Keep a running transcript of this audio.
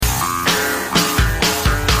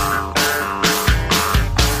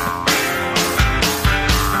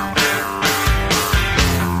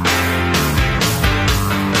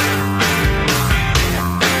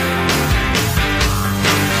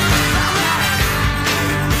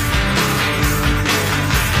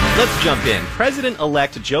Let's jump in.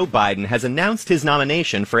 President-elect Joe Biden has announced his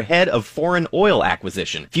nomination for head of foreign oil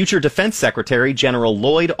acquisition, future Defense Secretary General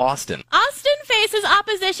Lloyd Austin. Austin faces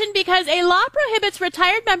opposition because a law prohibits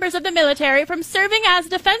retired members of the military from serving as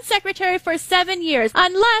Defense Secretary for 7 years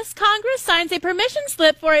unless Congress signs a permission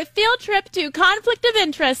slip for a field trip to conflict of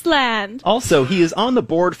interest land. Also, he is on the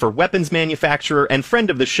board for weapons manufacturer and friend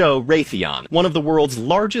of the show Raytheon, one of the world's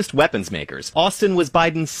largest weapons makers. Austin was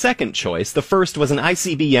Biden's second choice. The first was an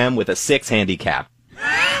ICBM with a 6 handicap.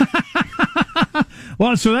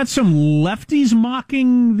 Well, so that's some lefties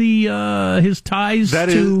mocking his ties that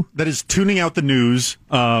is tuning out the news.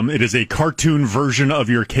 It is a cartoon version of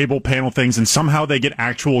your cable panel things, and somehow they get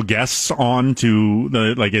actual guests on to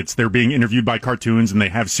they're being interviewed by cartoons, and they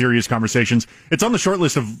have serious conversations. It's on the short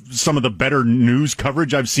list of some of the better news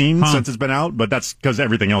coverage I've seen since it's been out, but that's because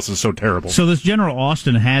everything else is so terrible. So this General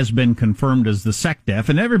Austin has been confirmed as the SecDef,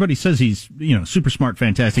 and everybody says he's super smart,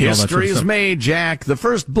 fantastic. History is made, Jack, the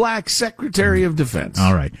first black Secretary of Defense.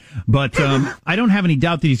 All right. But I don't have any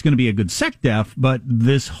doubt that he's going to be a good SecDef, but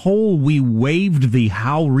this whole we waived the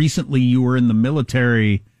how recently you were in the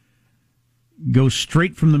military, go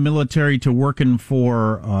straight from the military to working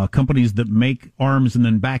for companies that make arms and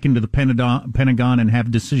then back into the Pentagon and have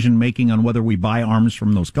decision-making on whether we buy arms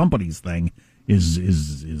from those companies thing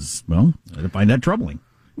is well, I find that troubling.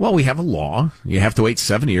 Well, we have a law. You have to wait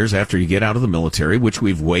 7 years after you get out of the military, which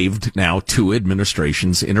we've waived now 2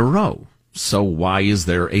 administrations in a row. So why is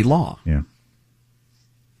there a law? Yeah.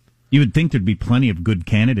 You would think there'd be plenty of good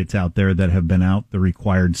candidates out there that have been out the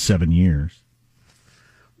required 7 years.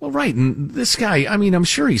 Well, right. And this guy, I mean, I'm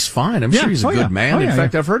sure he's fine. I'm sure he's a good man. In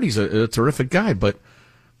fact, I've heard he's a terrific guy. But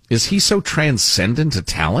is he so transcendent a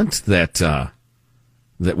talent that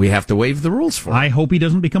we have to waive the rules for? I hope he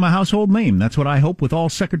doesn't become a household name. That's what I hope with all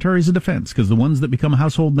secretaries of defense, because the ones that become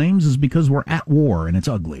household names is because we're at war and it's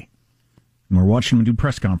ugly. And we're watching him do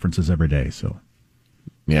press conferences every day, so.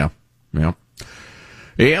 Yeah.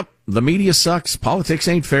 Yep, the media sucks. Politics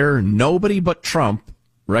ain't fair. Nobody but Trump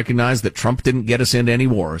recognized that Trump didn't get us into any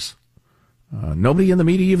wars. Nobody in the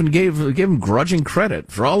media even gave him grudging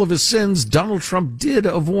credit. For all of his sins, Donald Trump did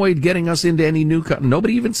avoid getting us into any new...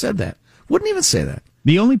 Nobody even said that. Wouldn't even say that.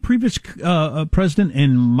 The only previous president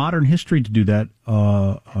in modern history to do that,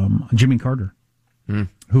 Jimmy Carter,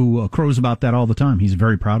 who crows about that all the time. He's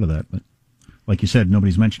very proud of that, but... Like you said,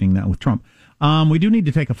 nobody's mentioning that with Trump. We do need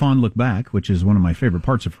to take a fond look back, which is one of my favorite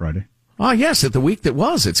parts of Friday. Oh, yes, at the week that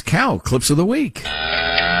was. It's Cow Clips of the Week.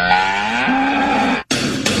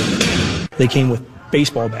 They came with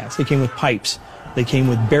baseball bats. They came with pipes. They came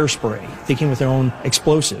with bear spray. They came with their own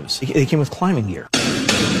explosives. They came with climbing gear.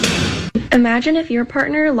 Imagine if your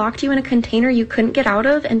partner locked you in a container you couldn't get out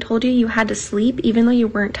of and told you you had to sleep even though you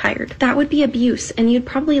weren't tired. That would be abuse, and you'd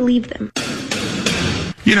probably leave them.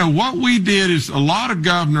 You know, what we did is a lot of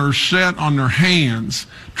governors sat on their hands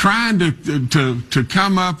trying to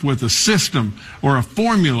come up with a system or a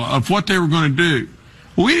formula of what they were going to do.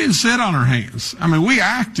 We didn't sit on our hands. I mean, we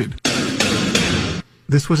acted.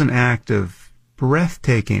 This was an act of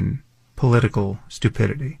breathtaking political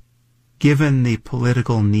stupidity, given the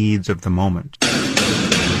political needs of the moment.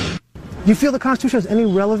 Do you feel the Constitution has any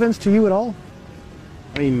relevance to you at all?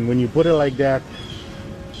 I mean, when you put it like that,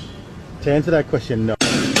 to answer that question, no.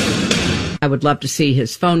 I would love to see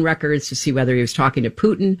his phone records to see whether he was talking to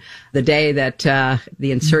Putin the day that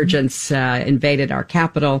the insurgents invaded our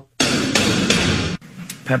capital.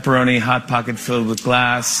 Pepperoni Hot Pocket filled with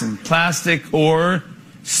glass and plastic, or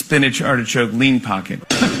spinach artichoke lean pocket.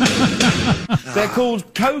 They're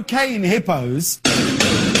called cocaine hippos.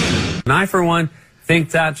 And I, for one, think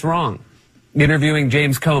that's wrong. Interviewing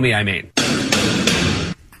James Comey, I mean.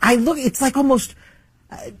 It's like almost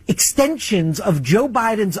extensions of Joe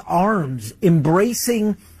Biden's arms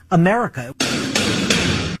embracing America.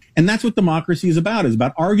 And that's what democracy is about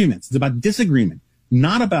arguments. It's about disagreement,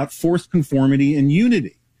 not about forced conformity and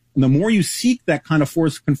unity. And the more you seek that kind of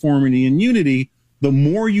forced conformity and unity, the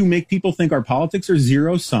more you make people think our politics are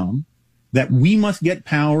zero-sum, that we must get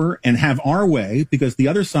power and have our way because the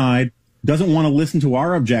other side doesn't want to listen to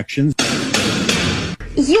our objections.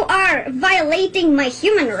 You are violating my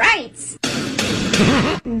human rights.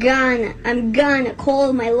 I'm gonna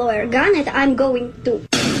call my lawyer. I'm going to.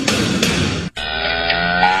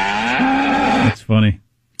 That's funny.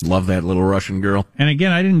 Love that little Russian girl. And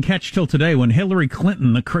again, I didn't catch till today when Hillary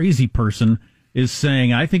Clinton, the crazy person, is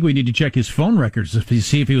saying, I think we need to check his phone records to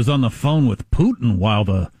see if he was on the phone with Putin while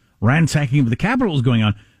the ransacking of the Capitol was going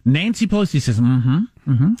on. Nancy Pelosi says,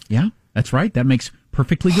 yeah, that's right. That makes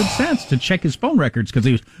perfectly good sense to check his phone records because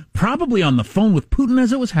he was probably on the phone with Putin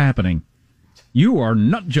as it was happening. You are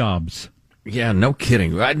nut jobs. Yeah, no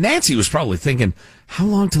kidding. Nancy was probably thinking, how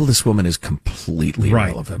long till this woman is completely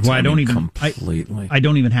irrelevant? Well, I don't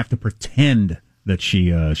even have to pretend that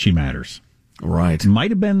she matters. Right.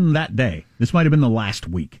 Might have been that day. This might have been the last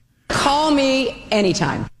week. Call me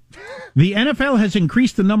anytime. The NFL has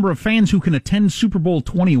increased the number of fans who can attend Super Bowl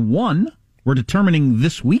 21. We're determining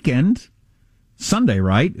this weekend, Sunday,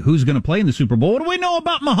 right? Who's going to play in the Super Bowl? What do we know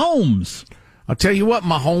about Mahomes? I'll tell you what,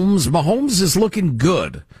 Mahomes is looking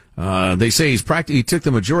good. They say he took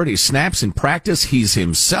the majority of snaps in practice. He's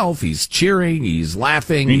himself. He's cheering. He's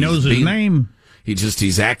laughing. He knows his name.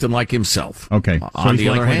 He's acting like himself. Okay. So On the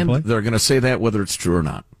other hand, they're going to say that whether it's true or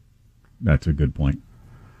not. That's a good point.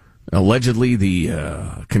 Allegedly,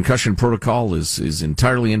 the concussion protocol is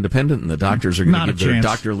entirely independent, and the doctors are going to give their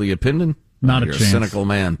doctorly opinion. Not a You're chance. a cynical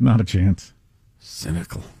man. Not a chance.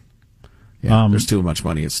 Cynical. Yeah, there's too much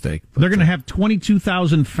money at stake. They're going to have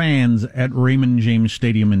 22,000 fans at Raymond James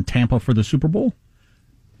Stadium in Tampa for the Super Bowl.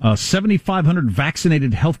 7,500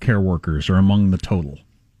 vaccinated healthcare workers are among the total.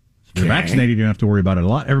 If you're vaccinated, you don't have to worry about it a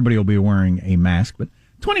lot. Everybody will be wearing a mask, but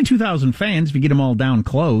 22,000 fans, if you get them all down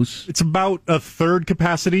close. It's about a third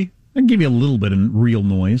capacity. I can give you a little bit of real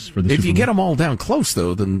noise for the Super Bowl. If you get them all down close,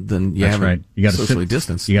 though, then you have right. You got to socially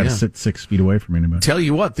distanced. You got to sit 6 feet away from anybody. Tell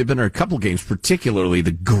you what, there've been a couple games, particularly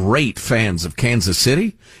the great fans of Kansas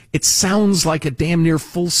City. It sounds like a damn near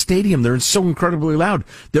full stadium. They're so incredibly loud.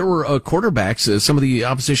 There were quarterbacks, some of the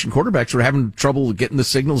opposition quarterbacks were having trouble getting the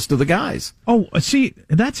signals to the guys. Oh, see,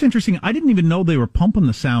 that's interesting. I didn't even know they were pumping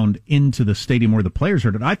the sound into the stadium where the players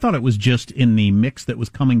heard it. I thought it was just in the mix that was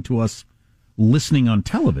coming to us listening on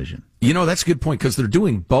television. You know, that's a good point because they're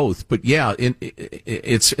doing both. But yeah,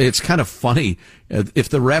 it's kind of funny if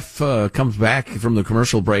the ref comes back from the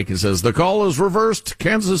commercial break and says the call is reversed.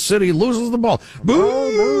 Kansas City loses the ball.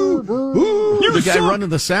 Boo! Boo! The guy running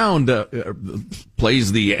the sound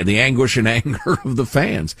plays the anguish and anger of the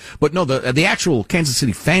fans. But no, the actual Kansas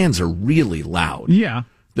City fans are really loud. Yeah,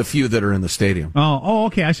 the few that are in the stadium. Oh,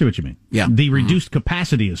 okay. I see what you mean. Yeah, the reduced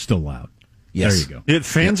capacity is still loud. Yes. There you go.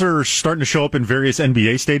 Fans are starting to show up in various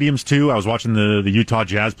NBA stadiums, too. I was watching the Utah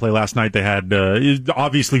Jazz play last night. They had,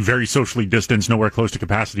 obviously very socially distanced, nowhere close to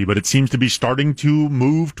capacity, but it seems to be starting to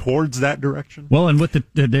move towards that direction. Well, and with the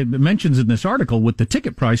mentions in this article, with the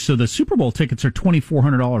ticket price, so the Super Bowl tickets are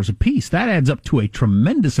 $2,400 a piece. That adds up to a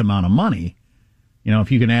tremendous amount of money. You know,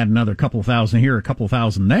 if you can add another couple thousand here, a couple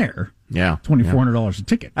thousand there. Yeah. $2,400 a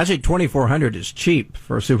ticket. Actually, $2,400 is cheap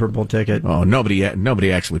for a Super Bowl ticket. Oh, nobody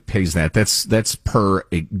actually pays that. That's per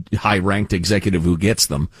a high-ranked executive who gets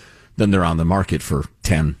them. Then they're on the market for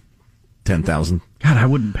 $10,000. God, I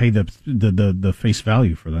wouldn't pay the face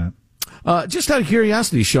value for that. Just out of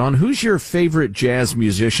curiosity, Sean, who's your favorite jazz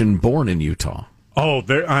musician born in Utah? Oh,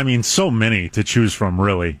 so many to choose from,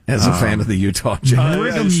 really. As a fan of the Utah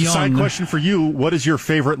Jazz. Side question for you, what is your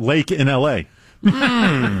favorite lake in L.A.?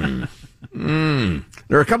 There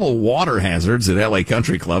are a couple of water hazards at L.A.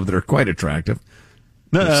 Country Club that are quite attractive.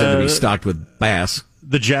 They're said to be stocked with bass.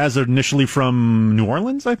 The Jazz are initially from New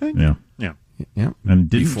Orleans, I think? Yeah. Yeah. And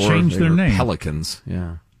didn't change their name. Pelicans,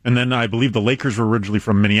 yeah. And then I believe the Lakers were originally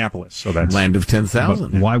from Minneapolis. So that's land of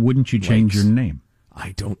 10,000. Why wouldn't you change your name?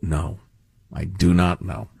 I don't know. I do not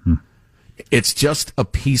know. It's just a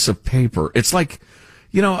piece of paper. It's like,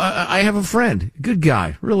 I have a friend, good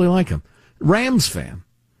guy, really like him. Rams fan.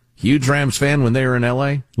 Huge Rams fan when they were in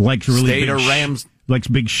L.A. Likes really State big of Rams. Likes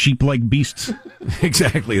big sheep-like beasts.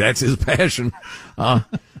 Exactly. That's his passion.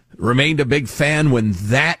 Remained a big fan when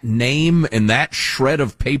that name and that shred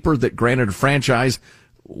of paper that granted a franchise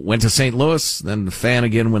went to St. Louis, then the fan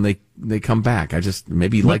again when they come back.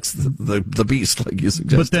 Maybe he likes the beast, like you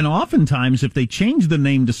suggested. But then oftentimes, if they change the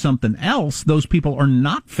name to something else, those people are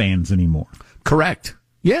not fans anymore. Correct.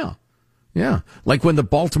 Yeah. Yeah. Like when the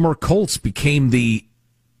Baltimore Colts became wait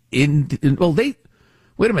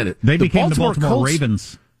a minute. They became the Baltimore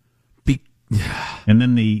Ravens. And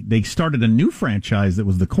then they started a new franchise that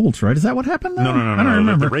was the Colts, right? Is that what happened? No. I don't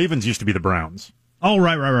remember. The Ravens used to be the Browns. Oh,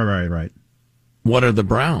 right. What are the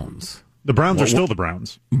Browns? The Browns are still the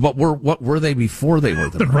Browns. But what were they before they were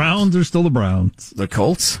the Browns? The Browns are still the Browns. The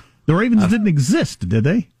Colts? The Ravens didn't exist, did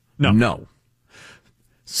they? No.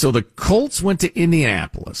 So the Colts went to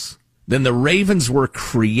Indianapolis. Then the Ravens were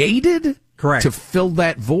created? Correct. To fill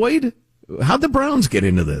that void? How'd the Browns get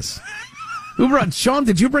into this? Sean,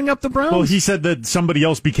 did you bring up the Browns? Well, he said that somebody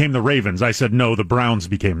else became the Ravens. I said, no, the Browns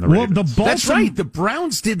became the Ravens. That's right. The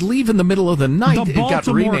Browns did leave in the middle of the night. The It got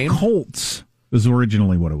renamed. Colts was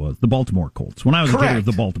originally what it was. The Baltimore Colts. When I was a kid, it was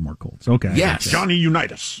the Baltimore Colts. Okay. Yes. Johnny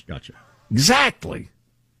Unitas. Gotcha. Exactly.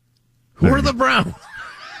 Who are the Browns?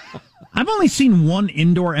 I've only seen one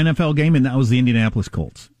indoor NFL game, and that was the Indianapolis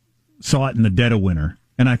Colts. saw it in the dead of winter,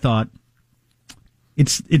 and I thought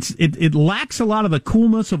it lacks a lot of the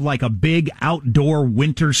coolness of like a big outdoor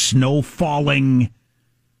winter snow falling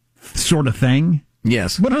sort of thing.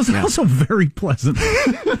 Yes. But it was also very pleasant.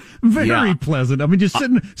 Very pleasant. I mean, just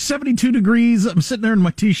sitting 72 degrees, I'm sitting there in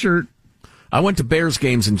my T-shirt. I went to Bears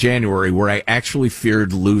games in January where I actually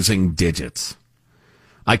feared losing digits.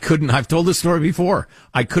 I've told this story before.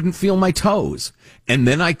 I couldn't feel my toes, and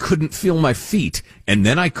then I couldn't feel my feet, and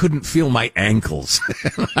then I couldn't feel my ankles.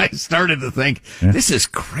 I started to think, this is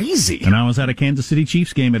crazy. And I was at a Kansas City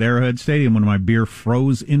Chiefs game at Arrowhead Stadium when my beer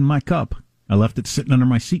froze in my cup. I left it sitting under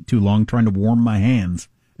my seat too long trying to warm my hands,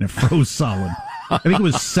 and it froze solid. I think it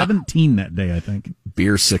was 17 that day, I think.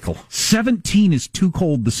 Beer sickle. 17 is too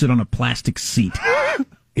cold to sit on a plastic seat.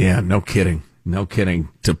 Yeah, no kidding. No kidding.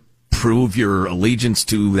 To prove your allegiance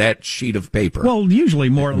to that sheet of paper. Well, usually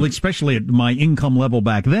more, especially at my income level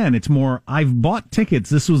back then, it's more, I've bought tickets.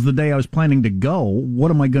 This was the day I was planning to go.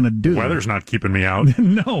 What am I going to do? Weather's not keeping me out.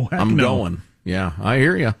 No, I'm going. Yeah, I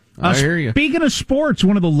hear you. I hear you. Speaking of sports,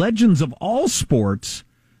 one of the legends of all sports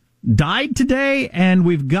died today, and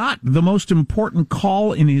we've got the most important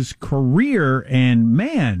call in his career, and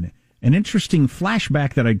man, an interesting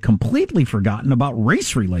flashback that I'd completely forgotten about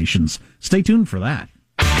race relations. Stay tuned for that.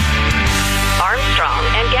 Armstrong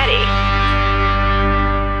and Getty.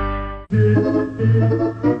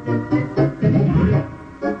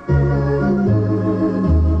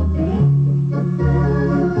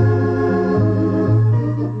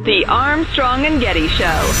 The Armstrong and Getty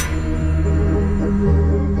Show.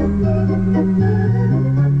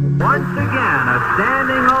 Once again, a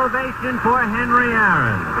standing ovation for Henry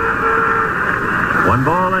Aaron. 1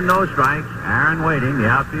 ball and no strikes. Aaron waiting, the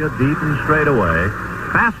outfield deep and straight away.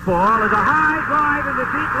 Fastball is a high drive into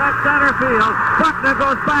deep left center field. Buckner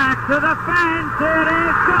goes back to the fence. It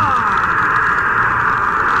is gone.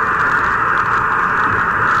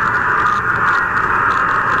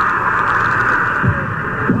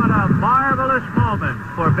 What a marvelous moment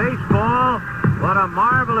for baseball. What a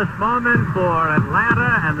marvelous moment for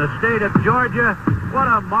Atlanta and the state of Georgia. What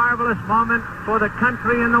a marvelous moment for the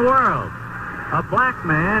country and the world. A black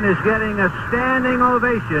man is getting a standing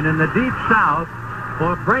ovation in the Deep South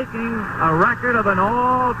for breaking a record of an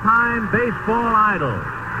all-time baseball idol.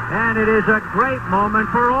 And it is a great moment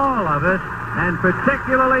for all of us, and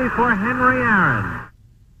particularly for Henry Aaron.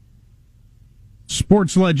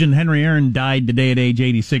 Sports legend Henry Aaron died today at age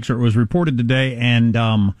 86, or it was reported today, and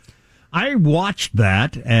I watched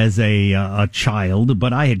that as a child,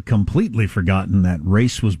 but I had completely forgotten that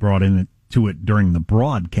race was brought into it during the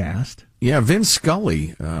broadcast. Yeah, Vince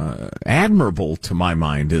Scully, admirable to my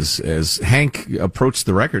mind, as Hank approached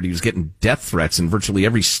the record. He was getting death threats in virtually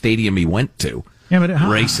every stadium he went to. Yeah, but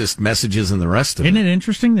racist messages and the rest of it. Isn't it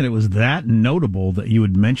interesting that it was that notable that you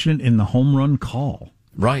would mention it in the home run call?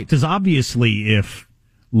 Right. Because obviously if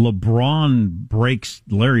LeBron breaks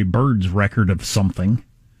Larry Bird's record of something,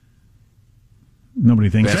 nobody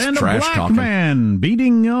thinks, That's and a trash black talking. man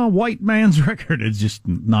beating a white man's record. It's just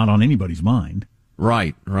not on anybody's mind.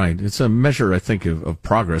 Right. It's a measure, I think, of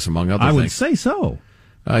progress, among other things. I would say so.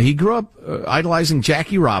 He grew up idolizing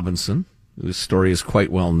Jackie Robinson, whose story is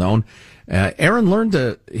quite well known. Aaron learned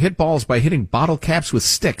to hit balls by hitting bottle caps with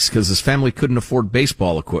sticks because his family couldn't afford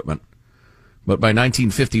baseball equipment. But by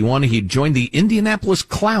 1951, he joined the Indianapolis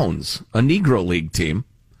Clowns, a Negro League team,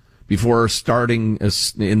 before starting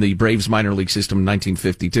in the Braves minor league system in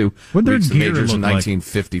 1952. What their reached the gear majors in look like?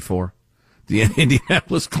 1954. The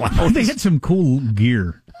Indianapolis Clowns. They had some cool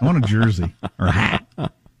gear. I want a jersey or a hat.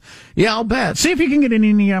 Yeah, I'll bet. See if you can get an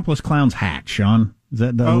Indianapolis Clowns hat, Sean. Is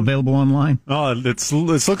that available online? Oh, it's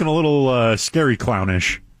looking a little scary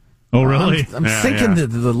clownish. Oh, really? I'm thinking that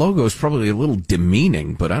the logo is probably a little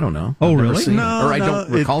demeaning, but I don't know. Oh, I've never really? seen it. No, or I don't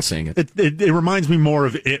recall seeing it. It reminds me more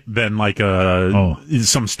of it than like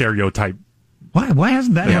some stereotype. Why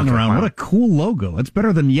hasn't that hung around? What a cool logo. It's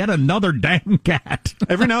better than yet another damn cat.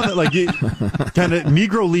 Every now and then, like, kind of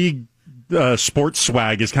Negro League sports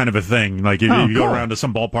swag is kind of a thing. Like, if you go around to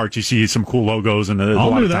some ballparks, you see some cool logos, and a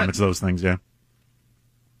lot of time it's those things, yeah.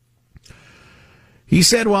 He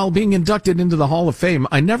said while being inducted into the Hall of Fame,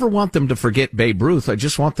 I never want them to forget Babe Ruth. I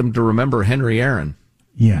just want them to remember Henry Aaron.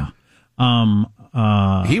 Yeah.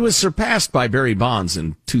 He was surpassed by Barry Bonds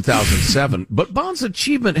in 2007, but Bonds'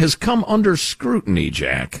 achievement has come under scrutiny,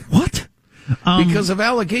 Jack. What? Because of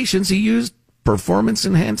allegations he used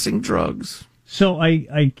performance-enhancing drugs. So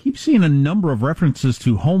I keep seeing a number of references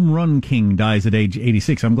to Home Run King dies at age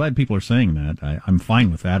 86. I'm glad people are saying that. I'm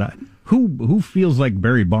fine with that. Who feels like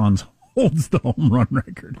Barry Bonds holds the home run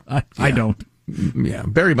record? I don't. Yeah,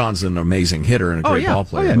 Barry Bonds is an amazing hitter and a great ball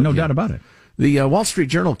player. Oh, yeah, no doubt about it. The Wall Street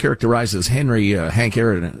Journal characterizes Hank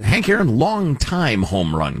Aaron, long-time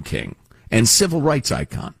home run king and civil rights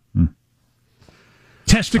icon.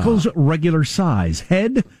 Testicles, regular size.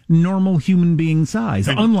 Head, normal human being size,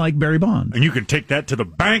 unlike Barry Bonds. And you can take that to the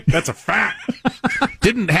bank. That's a fact.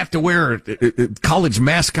 Didn't have to wear college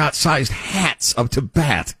mascot-sized hats up to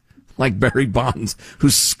bat like Barry Bonds,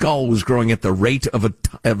 whose skull was growing at the rate of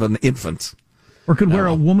an infant's. Or could wear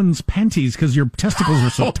a woman's panties because your testicles are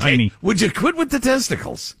so tiny. Would you quit with the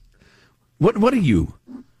testicles? What are you?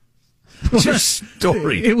 What's your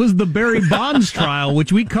story? It was the Barry Bonds trial,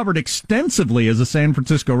 which we covered extensively as a San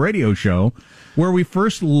Francisco radio show, where we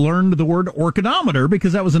first learned the word orchidometer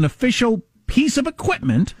because that was an official piece of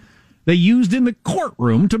equipment they used in the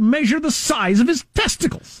courtroom to measure the size of his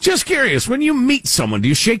testicles. Just curious, when you meet someone, do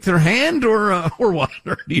you shake their hand or what?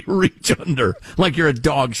 Or do you reach under like you're a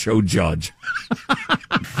dog show judge?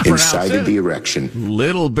 Incited the erection.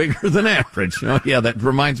 Little bigger than average. Oh, yeah, that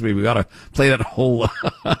reminds me, we got to play that whole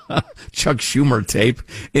Chuck Schumer tape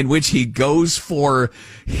in which he goes for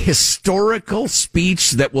historical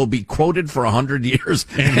speech that will be quoted for 100 years.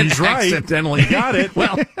 And he's right. Accidentally got it.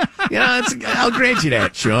 Well, yeah, I'll grant you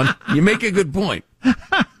that, Sean. You make a good point.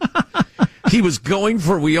 He was going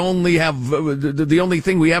for the only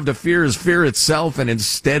thing we have to fear is fear itself, and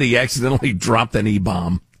instead he accidentally dropped an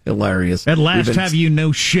E-bomb. Hilarious. At last have you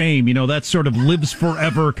no shame. You know, that sort of lives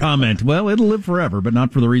forever comment. Well, it'll live forever, but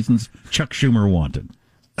not for the reasons Chuck Schumer wanted.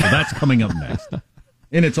 So that's coming up next.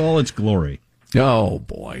 In all its glory. Oh,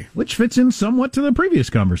 boy. Which fits in somewhat to the previous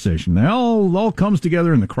conversation. It all comes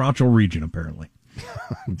together in the crotchal region, apparently.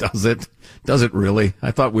 Does it? Does it really? I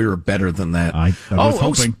thought we were better than that. I was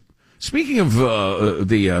hoping. Speaking of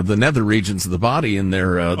the nether regions of the body and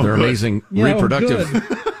their amazing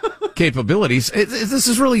reproductive capabilities, this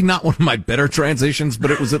is really not one of my better transitions, but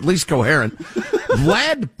it was at least coherent.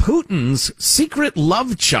 Vlad Putin's secret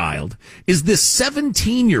love child is this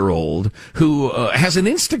 17-year-old who has an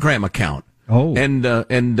Instagram account. Oh, and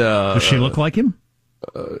does she look like him?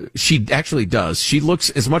 She actually does. She looks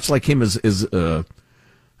as much like him as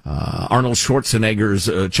Arnold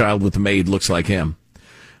Schwarzenegger's child with the maid looks like him.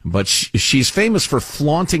 But she's famous for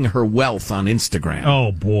flaunting her wealth on Instagram.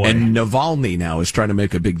 Oh, boy. And Navalny now is trying to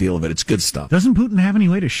make a big deal of it. It's good stuff. Doesn't Putin have any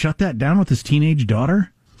way to shut that down with his teenage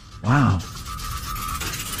daughter? Wow.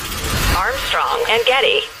 Armstrong and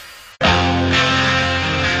Getty.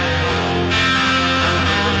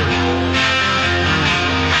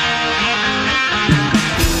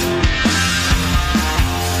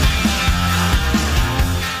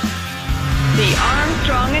 The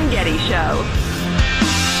Armstrong and Getty Show.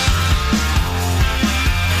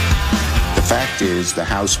 The fact is, the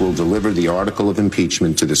House will deliver the article of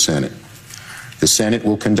impeachment to the Senate. The Senate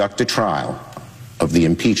will conduct a trial of the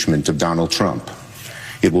impeachment of Donald Trump.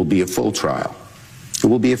 It will be a full trial. It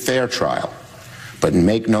will be a fair trial. But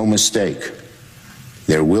make no mistake,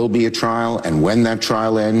 there will be a trial, and when that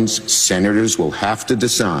trial ends, senators will have to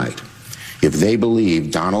decide if they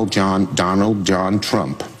believe Donald John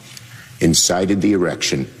Trump incited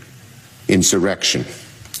the insurrection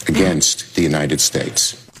against the United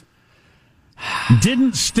States.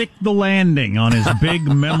 Didn't stick the landing on his big,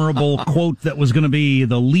 memorable quote that was going to be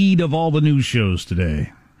the lead of all the news shows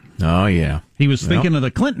today. Oh, yeah. He was thinking of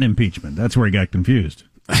the Clinton impeachment. That's where he got confused.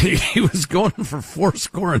 He was going for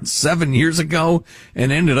 7 years ago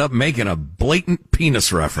and ended up making a blatant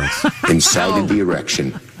penis reference. Incited the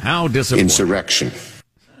erection. How disappointing. Insurrection.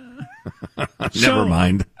 Never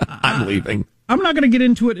mind. I'm leaving. I'm not going to get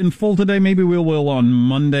into it in full today. Maybe we will on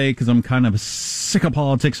Monday because I'm kind of sick of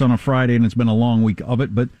politics on a Friday and it's been a long week of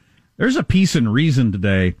it. But there's a piece in Reason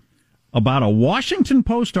today about a Washington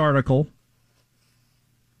Post article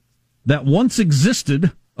that once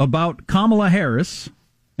existed about Kamala Harris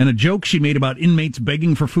and a joke she made about inmates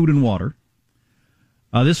begging for food and water.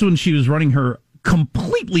 This one, she was running her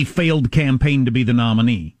completely failed campaign to be the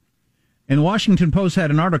nominee. And Washington Post had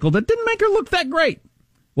an article that didn't make her look that great.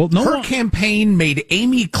 Well, her campaign made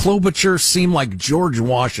Amy Klobuchar seem like George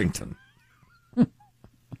Washington.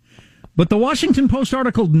 But the Washington Post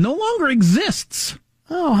article no longer exists.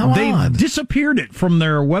 Oh, how odd. They've disappeared it from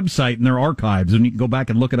their website and their archives, and you can go back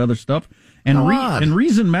and look at other stuff. And, and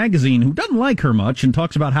Reason Magazine, who doesn't like her much and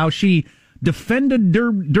talks about how she defended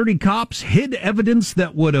dirty cops, hid evidence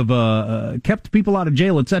that would have kept people out of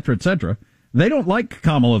jail, etc., etc., they don't like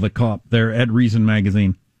Kamala the cop there at Reason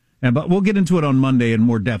Magazine. But we'll get into it on Monday in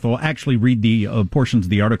more depth. I'll actually read the portions of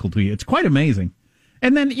the article to you. It's quite amazing.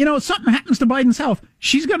 And then, something happens to Biden's health.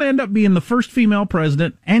 She's going to end up being the first female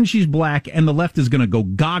president, and she's black, and the left is going to go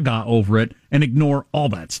gaga over it and ignore all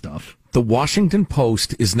that stuff. The Washington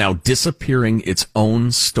Post is now disappearing its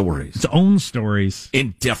own stories. Its own stories.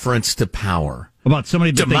 In deference to power. About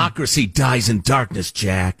somebody that Democracy dies in darkness,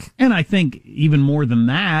 Jack. And I think even more than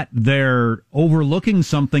that, they're overlooking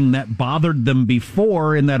something that bothered them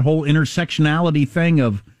before in that whole intersectionality thing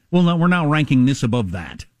of, well, no, we're now ranking this above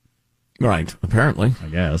that. Right, apparently. I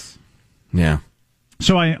guess. Yeah.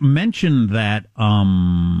 So I mentioned that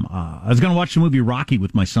I was going to watch the movie Rocky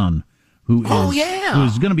with my son, who's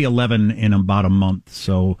going to be 11 in about a month.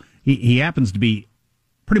 So he happens to be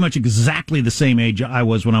pretty much exactly the same age I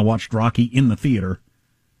was when I watched Rocky in the theater.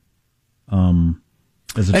 As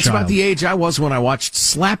a That's child. about the age I was when I watched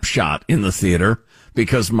Slapshot in the theater,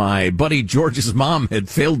 because my buddy George's mom had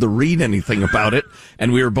failed to read anything about it,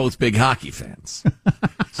 and we were both big hockey fans.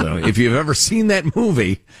 So if you've ever seen that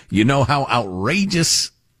movie, you know how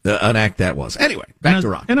outrageous an act that was. Anyway, back to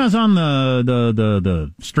Rocky. And I was on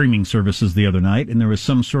the streaming services the other night, and there was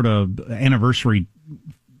some sort of anniversary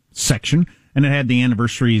section, and it had the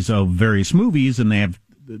anniversaries of various movies, and they have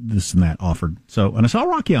this and that offered. So, and I saw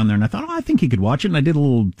Rocky on there, and I thought, I think he could watch it, and I did a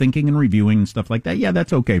little thinking and reviewing and stuff like that. Yeah,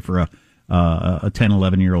 that's okay for a 10,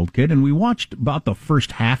 11-year-old kid. And we watched about the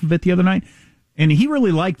first half of it the other night, and he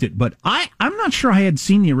really liked it. But I'm not sure I had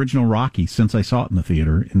seen the original Rocky since I saw it in the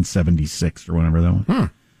theater in 76 or whenever that was.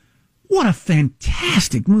 What a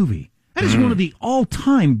fantastic movie. That is one of the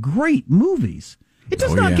all-time great movies. It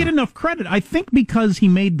does not get enough credit. I think because he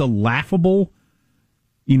made the laughable,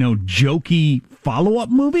 jokey follow-up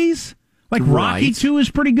movies. Like Rocky 2 is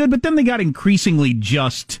pretty good, but then they got increasingly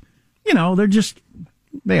just,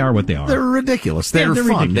 they are what they are. They're ridiculous. They're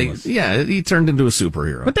fun. Ridiculous. He turned into a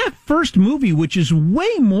superhero. But that first movie, which is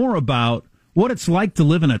way more about what it's like to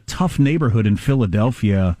live in a tough neighborhood in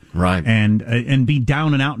Philadelphia, right, and be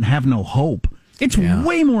down and out and have no hope. It's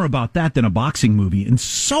way more about that than a boxing movie, and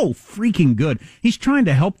so freaking good. He's trying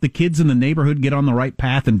to help the kids in the neighborhood get on the right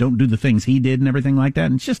path and don't do the things he did and everything like that.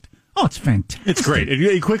 And it's just, it's fantastic. It's great.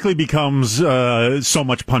 It quickly becomes so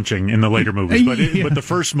much punching in the later movies, but the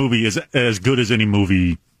first movie is as good as any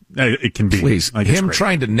movie it can be. Please, him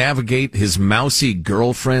trying to navigate his mousy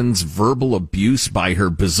girlfriend's verbal abuse by her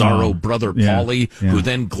bizarro brother Paulie, who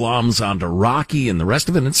then gloms onto Rocky and the rest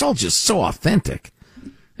of it. And it's all just so authentic.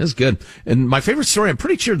 That's good. And my favorite story, I'm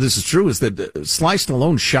pretty sure this is true, is that Sly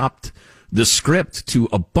Stallone shopped the script to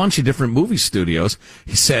a bunch of different movie studios.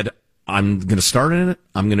 He said, I'm going to star in it,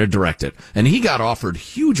 I'm going to direct it. And he got offered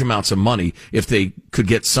huge amounts of money if they could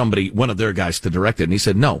get one of their guys to direct it. And he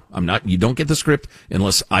said, no, I'm not. You don't get the script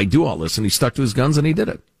unless I do all this. And he stuck to his guns and he did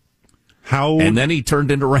it. And then he turned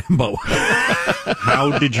into Rambo.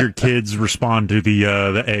 How did your kids respond to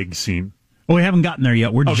the egg scene? Well, we haven't gotten there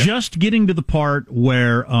yet. We're just getting to the part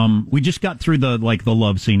where we just got through the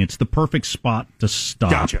love scene. It's the perfect spot to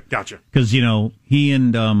stop. Gotcha. Because, he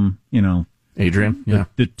and, Adrian,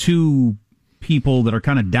 the two people that are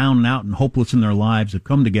kind of down and out and hopeless in their lives have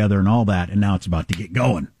come together and all that, and now it's about to get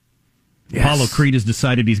going. Yes. Apollo Creed has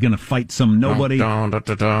decided he's going to fight some nobody. So now we're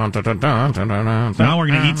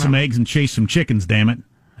going to eat some eggs and chase some chickens, damn it.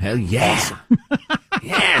 Hell yeah.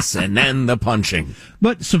 Yes, and then the punching.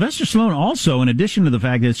 But Sylvester Stallone also, in addition to the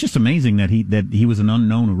fact that it's just amazing that he was an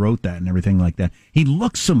unknown who wrote that and everything like that, he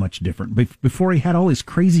looks so much different before he had all his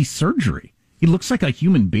crazy surgery. He looks like a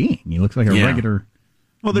human being. He looks like a regular...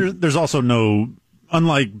 Well, there's also no...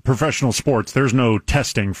 Unlike professional sports, there's no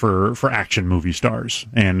testing for action movie stars,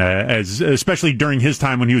 and especially during his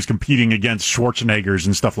time when he was competing against Schwarzeneggers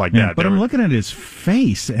and stuff like that. But I'm looking at his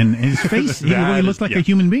face, and his face, he looks like a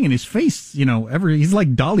human being, and his face, he's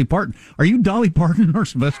like Dolly Parton. Are you Dolly Parton or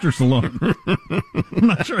Sylvester Stallone? I'm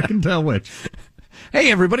not sure I can tell which. Hey,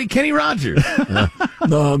 everybody, Kenny Rogers.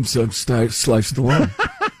 No, I'm Sly Stallone.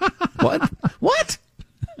 What?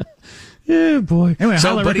 Yeah, boy. Anyway,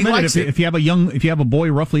 I recommend it if you have a boy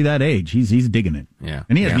roughly that age, he's digging it. Yeah,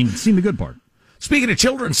 and he hasn't even seen the good part. Speaking of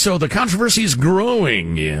children, so the controversy is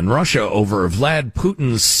growing in Russia over Vlad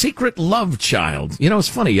Putin's secret love child. It's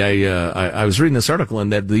funny. I was reading this article,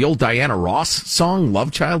 and that the old Diana Ross song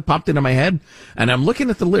 "Love Child" popped into my head, and I'm looking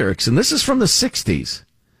at the lyrics, and this is from the '60s.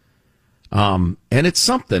 And it's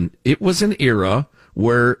something. It was an era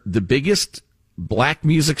where the biggest black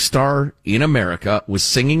music star in America was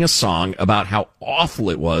singing a song about how awful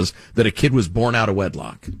it was that a kid was born out of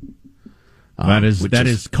wedlock. That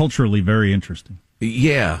is culturally very interesting.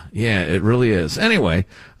 Yeah, it really is. Anyway,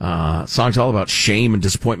 song's all about shame and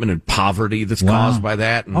disappointment and poverty that's caused by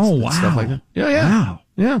that and stuff like that. Yeah. Wow.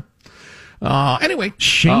 Yeah. Anyway.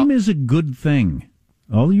 Shame is a good thing.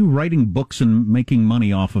 All you writing books and making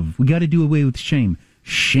money off of, we got to do away with shame.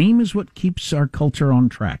 Shame is what keeps our culture on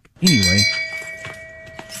track. Anyway.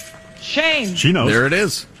 Shame. She knows. There it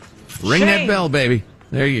is. Ring that bell, baby.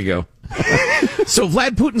 There you go. So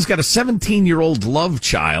Vlad Putin's got a 17-year-old love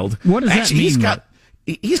child. What does that mean?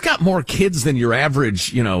 He's got more kids than your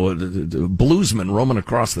average, bluesman roaming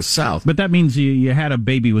across the South. But that means you had a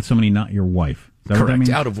baby with somebody not your wife. Correct,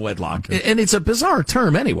 out of wedlock. Okay. And it's a bizarre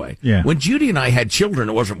term anyway. Yeah. When Judy and I had children,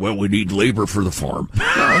 it wasn't, we need labor for the farm.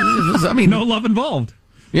 No love involved.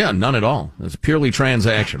 Yeah, none at all. It's purely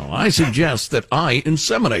transactional. I suggest that I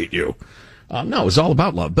inseminate you. No, it's all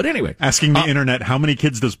about love. But anyway. Asking the internet, how many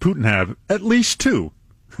kids does Putin have? At least 2.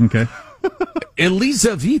 Okay.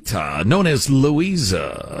 Elizaveta, known as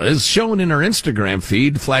Louisa, is shown in her Instagram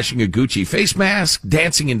feed flashing a Gucci face mask,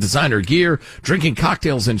 dancing in designer gear, drinking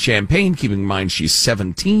cocktails and champagne, keeping in mind she's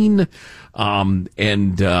 17.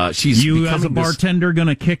 She's You, as a bartender, going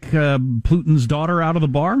to kick Putin's daughter out of the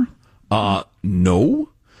bar? No.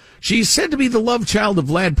 She's said to be the love child of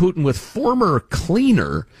Vlad Putin with former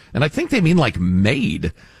cleaner, and I think they mean like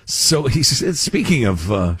maid. So speaking of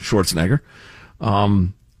Schwarzenegger,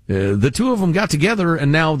 the two of them got together,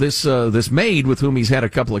 and now this maid with whom he's had a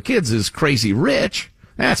couple of kids is crazy rich.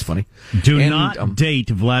 That's funny. Do not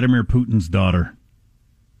date Vladimir Putin's daughter.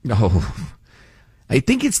 Oh, I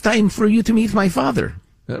think it's time for you to meet my father.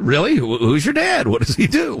 Really? Who's your dad? What does he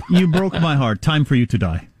do? You broke my heart. Time for you to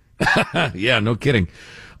die. Yeah, no kidding.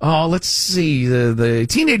 Oh, let's see. The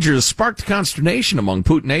teenager sparked consternation among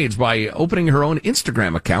Putin aides by opening her own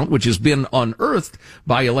Instagram account, which has been unearthed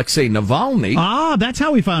by Alexei Navalny. Ah, that's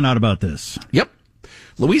how we found out about this. Yep.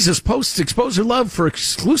 Louisa's posts expose her love for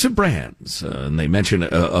exclusive brands, and they mention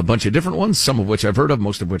a bunch of different ones, some of which I've heard of,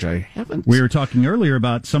 most of which I haven't. We were talking earlier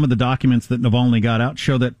about some of the documents that Navalny got out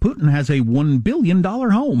show that Putin has a $1 billion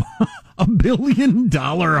home. $1 billion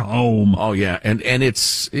home. Oh yeah, and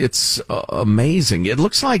it's amazing. It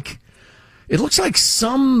looks like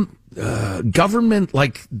some government,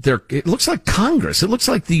 it looks like Congress. It looks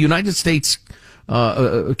like the United States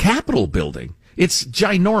Capitol building. It's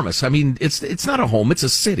ginormous. I mean, it's not a home, it's a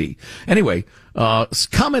city. Anyway,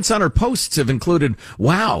 comments on her posts have included,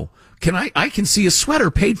 wow, I can see a sweater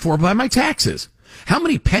paid for by my taxes. How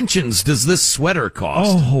many pensions does this sweater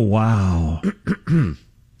cost? Oh, wow.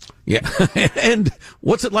 Yeah. And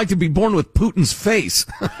what's it like to be born with Putin's face?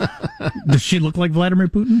 Does she look like Vladimir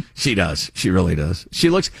Putin? She does. She really does. She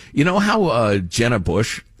looks, you know how Jenna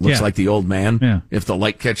Bush looks like the old man? Yeah. If the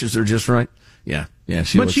light catches her just right? Yeah. Yeah.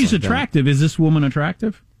 But she's like attractive. Is this woman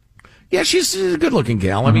attractive? Yeah, she's a good looking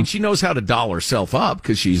gal. I mean, she knows how to doll herself up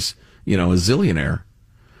because she's, a zillionaire,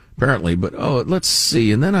 apparently. But, let's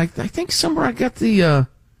see. And then I think somewhere I got the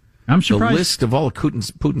list of all of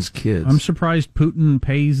Putin's kids. I'm surprised Putin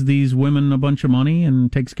pays these women a bunch of money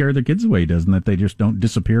and takes care of their kids the way he does, and that they just don't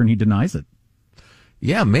disappear and he denies it.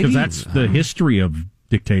 Yeah, maybe. Because that's the history of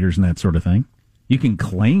dictators and that sort of thing. You can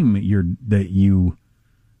claim that you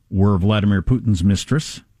were Vladimir Putin's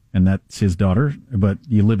mistress, and that's his daughter, but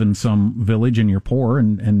you live in some village and you're poor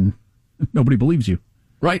and nobody believes you.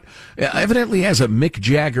 Right. Evidently has a Mick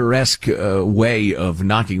Jagger-esque way of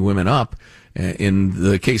knocking women up. In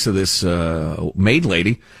the case of this maid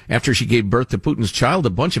lady, after she gave birth to Putin's child, a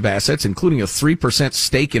bunch of assets, including a 3%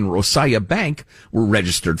 stake in Rosaia Bank, were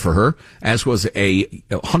registered for her, as was a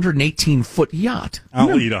 118-foot yacht.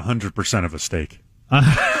 I'll eat 100% of a steak.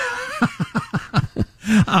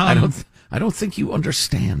 I don't think you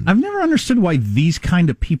understand. I've never understood why these kind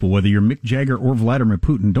of people, whether you're Mick Jagger or Vladimir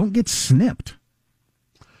Putin, don't get snipped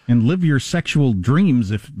and live your sexual dreams,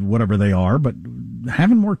 if whatever they are, but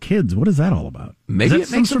having more kids, what is that all about? Maybe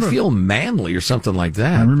it makes them feel manly or something like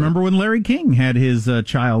that. I remember when Larry King had his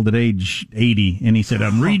child at age 80, and he said,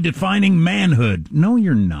 I'm redefining manhood. No,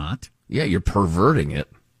 you're not. Yeah, you're perverting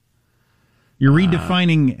it. You're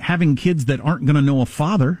redefining having kids that aren't going to know a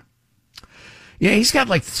father. Yeah, he's got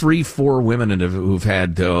like 3-4 women who've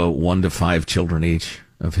had 1 to 5 children each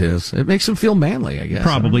of his. It makes him feel manly, I guess.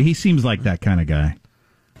 Probably. He seems like that kind of guy.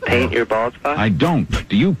 Paint your bald spot? I don't.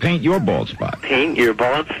 Do you paint your bald spot? Paint your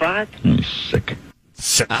bald spot? Sick.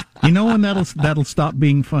 You know when that'll stop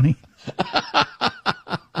being funny?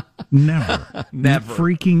 Never. Never.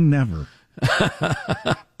 Freaking never.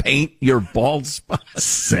 Paint your bald spot.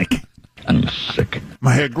 Sick. Sick.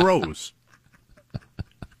 My hair grows.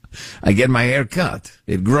 I get my hair cut.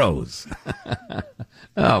 It grows.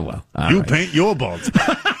 Oh, well. You paint your bald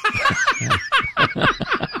spot.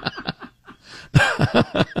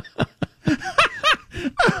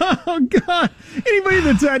 Oh, God. Anybody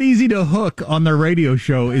that's that easy to hook on their radio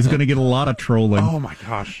show is going to get a lot of trolling. Oh, my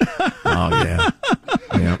gosh. Oh, yeah.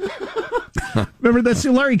 Yeah. Remember Remember this?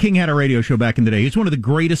 Larry King had a radio show back in the day. He's one of the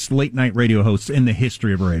greatest late-night radio hosts in the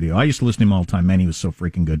history of radio. I used to listen to him all the time. Man, he was so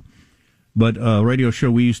freaking good. But a radio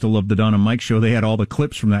show we used to love, the Don and Mike show, they had all the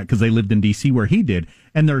clips from that because they lived in D.C. where he did.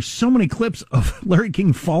 And there's so many clips of Larry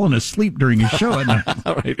King falling asleep during his show at night.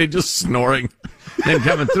 All right, and just snoring. Then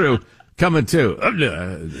coming to.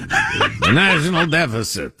 The national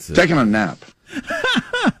deficit. Taking a nap.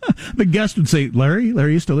 The guest would say, Larry,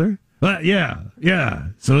 you still there? Yeah.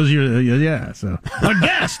 So is your, yeah. So our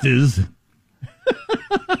guest is.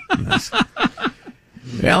 Nice.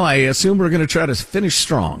 Well, I assume we're going to try to finish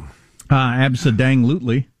strong.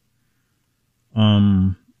 Abso-dang-lutely.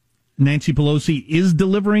 Nancy Pelosi is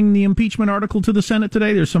delivering the impeachment article to the Senate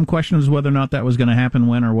today. There's some question as whether or not that was going to happen,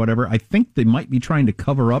 when, or whatever. I think they might be trying to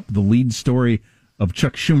cover up the lead story of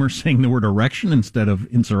Chuck Schumer saying the word erection instead of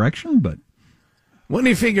insurrection, but... When do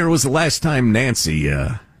you figure was the last time Nancy,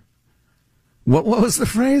 what was the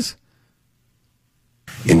phrase?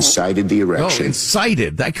 Incited the erection. Oh,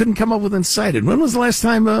 incited. I couldn't come up with incited. When was the last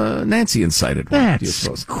time Nancy incited?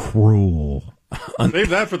 That's cruel. Save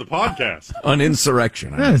that for the podcast. An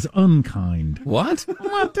insurrection. That is unkind. What?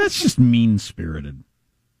 Well, that's just mean-spirited.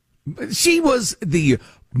 She was the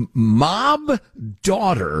mob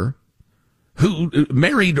daughter who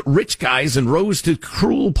married rich guys and rose to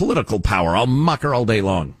cruel political power. I'll mock her all day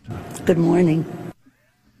long. Good morning.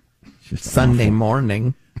 It's just Sunday awful.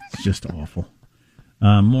 morning. It's just awful.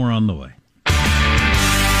 More on the way.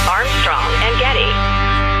 Armstrong and Getty.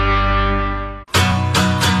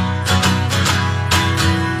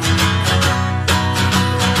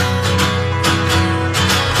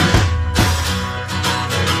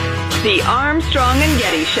 The Armstrong and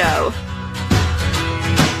Getty Show.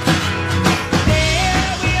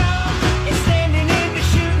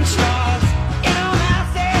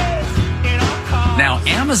 Now,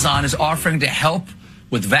 Amazon is offering to help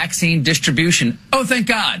with vaccine distribution. Oh, thank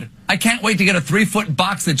God. I can't wait to get a 3-foot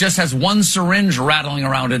box that just has one syringe rattling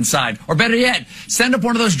around inside. Or better yet, send up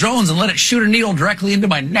one of those drones and let it shoot a needle directly into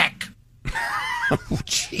my neck. Oh,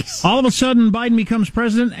 jeez. All of a sudden, Biden becomes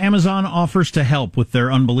president. Amazon offers to help with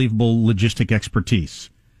their unbelievable logistic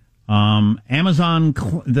expertise.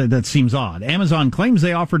 That seems odd. Amazon claims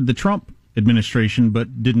they offered the Trump administration,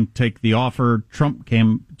 but didn't take the offer. Trump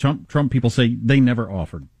people say they never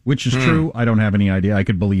offered, which is true. I don't have any idea. I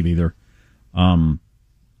could believe either. A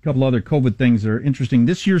couple other COVID things that are interesting.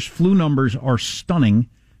 This year's flu numbers are stunning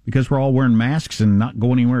because we're all wearing masks and not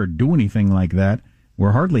going anywhere or do anything like that.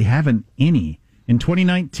 We're hardly having any. In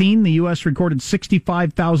 2019, the U.S. recorded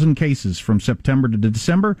 65,000 cases from September to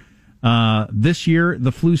December. This year,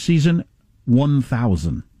 the flu season,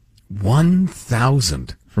 1,000.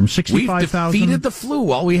 1,000. From 65,000. We've defeated the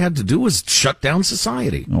flu. All we had to do was shut down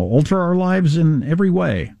society. Alter our lives in every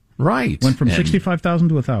way. Right. Went from 65,000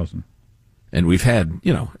 to 1,000. And we've had,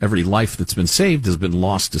 every life that's been saved has been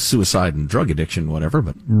lost to suicide and drug addiction, whatever.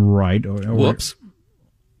 But right. Whoops.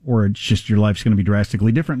 Or it's just your life's going to be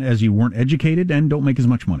drastically different as you weren't educated and don't make as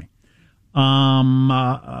much money.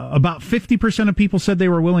 About 50% of people said they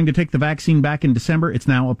were willing to take the vaccine back in December. It's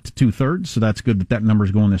now up to 2/3, so that's good that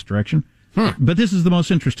number's going this direction. But this is the most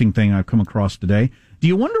interesting thing I've come across today. Do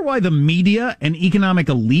you wonder why the media and economic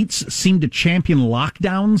elites seem to champion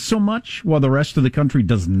lockdowns so much while the rest of the country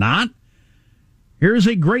does not? Here's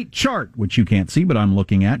a great chart, which you can't see, but I'm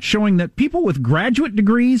looking at, showing that people with graduate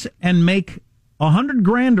degrees and make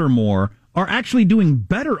 $100,000 or more are actually doing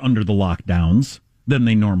better under the lockdowns than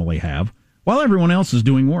they normally have, while everyone else is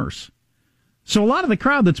doing worse. So a lot of the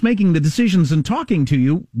crowd that's making the decisions and talking to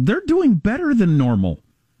you, they're doing better than normal.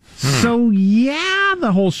 So, yeah,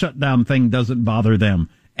 the whole shutdown thing doesn't bother them.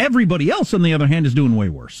 Everybody else, on the other hand, is doing way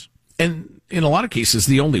worse. And in a lot of cases,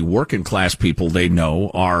 the only working class people they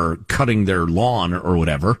know are cutting their lawn or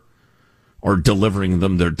whatever, or delivering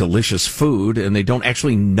them their delicious food, and they don't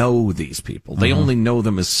actually know these people. They only know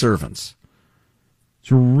them as servants.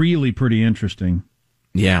 It's really pretty interesting.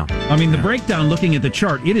 Yeah. I mean, the breakdown, looking at the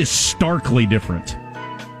chart, it is starkly different.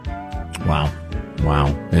 Wow.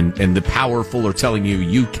 And the powerful are telling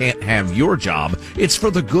you can't have your job. It's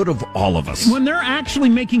for the good of all of us. When they're actually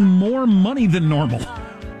making more money than normal.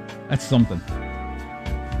 That's something.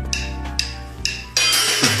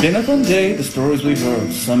 It's been a fun day, the stories we've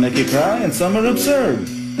heard. Some make you cry and some are absurd.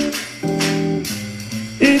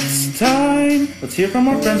 It's time. Let's hear from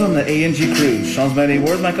our friends on the A&G crew. Sean's many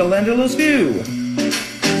words, Michelangelo's few.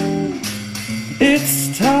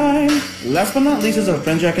 It's time. Last but not least is our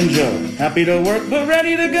friend Jack and Joe. Happy to work, but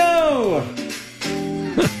ready to go.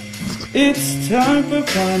 It's time for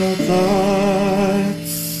Final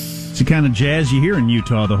Thoughts. It's the kind of jazz you hear in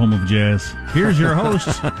Utah, the home of jazz. Here's your host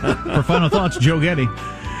for Final Thoughts, Joe Getty.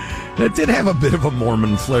 That did have a bit of a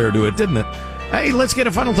Mormon flair to it, didn't it? Hey, let's get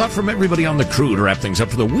a final thought from everybody on the crew to wrap things up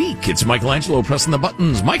for the week. It's Michelangelo pressing the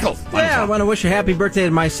buttons. Michael. I want to wish a happy birthday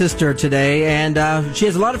to my sister today, and she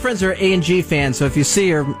has a lot of friends who are A&G fans, so if you see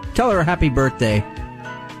her, tell her happy birthday.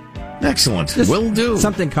 Excellent. Will do.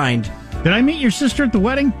 Something kind. Did I meet your sister at the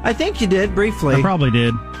wedding? I think you did, briefly. I probably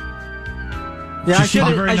did. Yeah, I should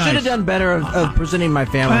have done better of presenting my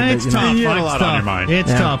family. It's tough. You had a lot on your mind. It's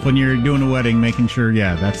tough when you're doing a wedding, making sure,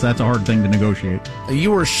 that's a hard thing to negotiate. You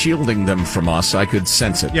were shielding them from us. I could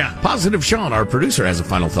sense it. Yeah. Positive Sean, our producer, has a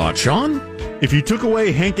final thought. Sean? If you took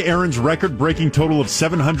away Hank Aaron's record-breaking total of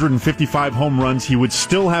 755 home runs, he would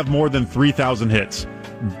still have more than 3,000 hits.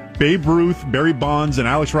 Babe Ruth, Barry Bonds, and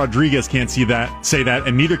Alex Rodriguez can't say that,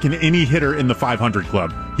 and neither can any hitter in the 500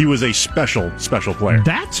 club. He was a special, special player.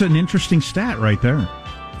 That's an interesting stat right there.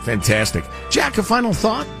 Fantastic. Jack, a final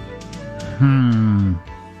thought? I'm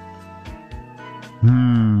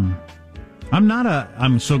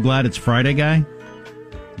so glad it's Friday guy,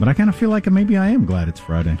 but I kind of feel like maybe I am glad it's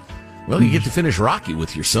Friday. Well, you get to finish Rocky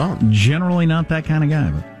with your son. Generally not that kind of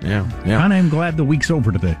guy, but yeah. Kind of am glad the week's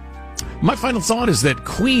over today. My final thought is that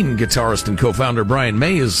Queen guitarist and co-founder Brian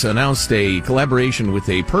May has announced a collaboration with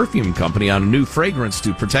a perfume company on a new fragrance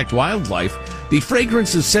to protect wildlife. The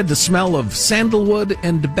fragrance is said to smell of sandalwood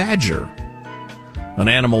and badger, an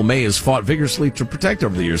animal May has fought vigorously to protect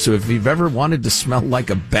over the years. So if you've ever wanted to smell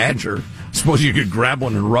like a badger, I suppose you could grab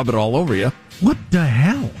one and rub it all over you. What the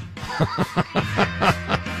hell?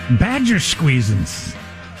 Badger squeezins.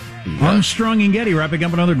 Yeah. Armstrong and Getty wrapping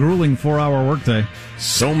up another grueling 4-hour workday.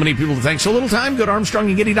 So many people to thank. So little time. Go to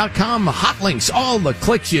ArmstrongandGetty.com. Hot links, all the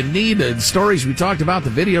clicks you need, the stories we talked about,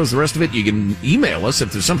 the videos, the rest of it. You can email us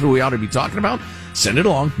if there's something we ought to be talking about. Send it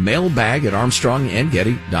along. Mailbag at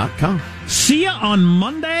ArmstrongandGetty.com. See ya on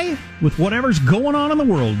Monday with whatever's going on in the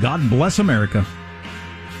world. God bless America.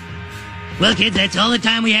 Well, kids, that's all the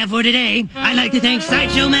time we have for today. I'd like to thank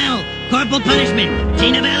Sideshow Mel, Corporal Punishment,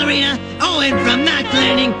 Tina Ballerina, and from Knots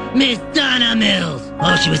Landing, Miss Donna Mills.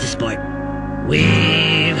 Oh, she was a sport. We've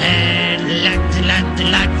had lots and lots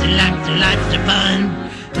and lots and lots and lots of fun.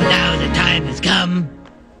 Now the time has come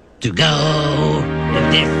to go.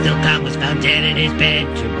 If this silkcom was found dead in his bed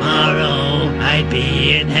tomorrow, I'd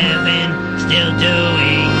be in heaven still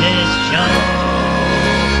doing this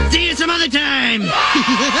show. See you some other time.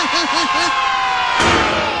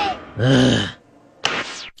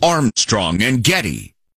 Armstrong and Getty.